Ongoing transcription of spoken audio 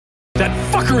That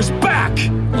fucker's back!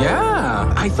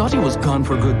 Yeah, I thought he was gone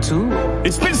for good too.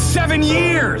 It's been 7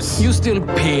 years! You still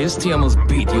pissed he almost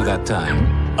beat you that time?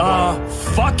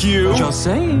 Fuck you! Just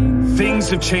saying. Things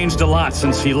have changed a lot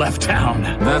since he left town.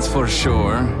 That's for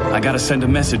sure. I gotta send a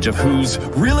message of who's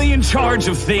really in charge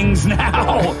of things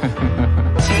now.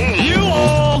 You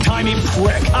old-timey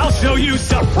prick! I'll show you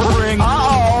suffering!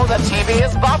 Uh-oh, the TV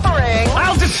is buffering.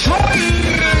 I'll destroy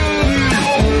you!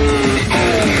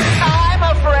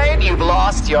 I'm afraid you've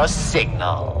lost your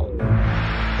signal.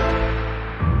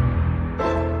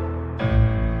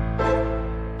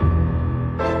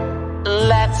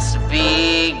 Let's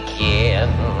begin.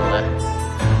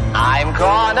 I'm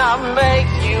gonna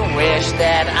make you wish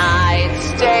that I'd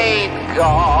stayed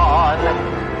gone.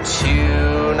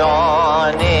 Tune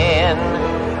on in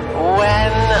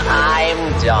when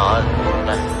I'm done.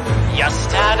 Your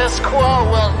status quo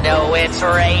will know its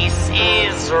race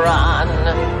is run.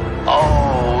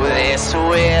 Oh, this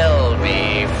will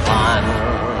be fun.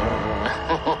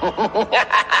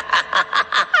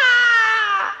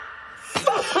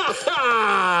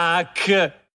 Fuck!